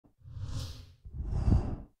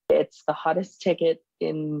It's the hottest ticket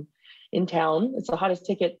in town. It's the hottest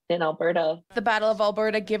ticket in Alberta. The Battle of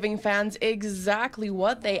Alberta giving fans exactly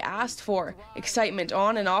what they asked for. Excitement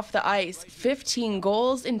on and off the ice, 15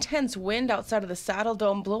 goals, intense wind outside of the Saddle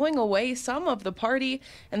Dome blowing away some of the party,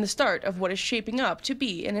 and the start of what is shaping up to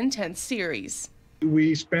be an intense series.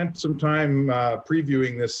 We spent some time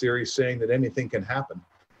previewing this series saying that anything can happen.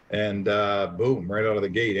 And boom, right out of the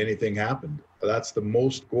gate, anything happened. That's the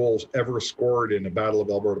most goals ever scored in a Battle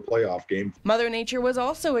of Alberta playoff game. Mother Nature was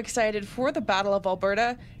also excited for the Battle of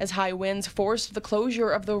Alberta as high winds forced the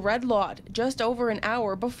closure of the Red Lot just over an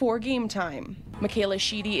hour before game time. Michaela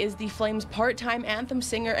Sheedy is the Flames' part-time anthem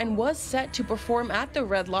singer and was set to perform at the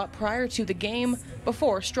Red Lot prior to the game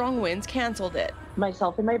before strong winds canceled it.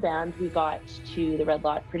 Myself and my band, we got to the Red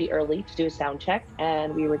Lot pretty early to do a sound check,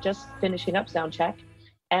 and we were just finishing up sound check.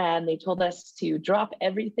 And they told us to drop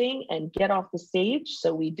everything and get off the stage,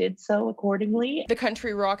 so we did so accordingly. The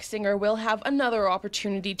country rock singer will have another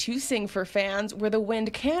opportunity to sing for fans where the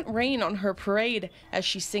wind can't rain on her parade as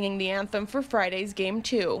she's singing the anthem for Friday's Game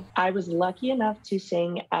 2. I was lucky enough to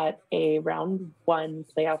sing at a round 1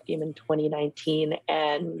 playoff game in 2019,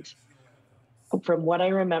 and from what I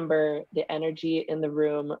remember, the energy in the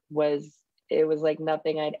room was like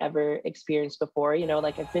nothing I'd ever experienced before. You know,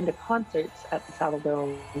 like I've been to concerts at the Saddle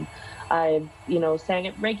Dome. I've, sang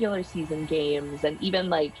at regular season games and even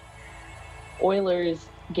like Oilers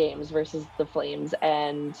games versus the Flames.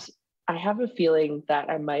 And I have a feeling that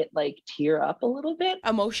I might like tear up a little bit.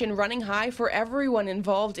 Emotion running high for everyone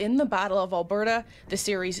involved in the Battle of Alberta. The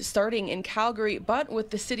series starting in Calgary, but with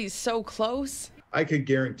the cities so close. I could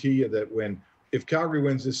guarantee you that if Calgary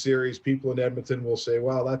wins this series, people in Edmonton will say,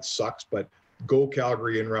 well, that sucks, but go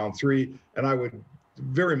Calgary in round 3. And I would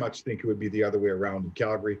very much think it would be the other way around in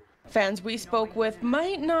Calgary. Fans we spoke with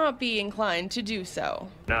might not be inclined to do so.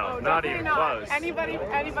 No, not even close. Anybody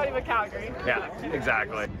but Calgary. Yeah,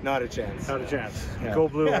 exactly. Not a chance. Not a chance. Yeah. Go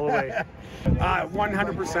blue all the way.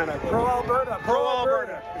 100%. Pro Alberta. Pro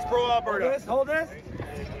Alberta. It's pro Alberta. Hold this.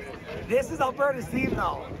 This is Alberta's team,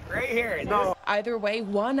 though. Right here. No. Either way,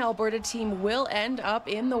 one Alberta team will end up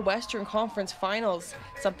in the Western Conference Finals,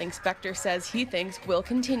 something Spector says he thinks will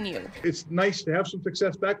continue. It's nice to have some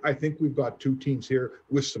success back. I think we've got two teams here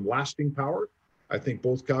with some lasting power. I think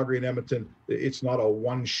both Calgary and Edmonton, it's not a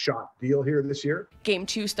one-shot deal here this year. Game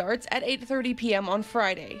 2 starts at 8:30 p.m. on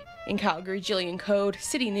Friday. In Calgary, Jillian Code,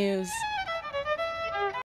 City News.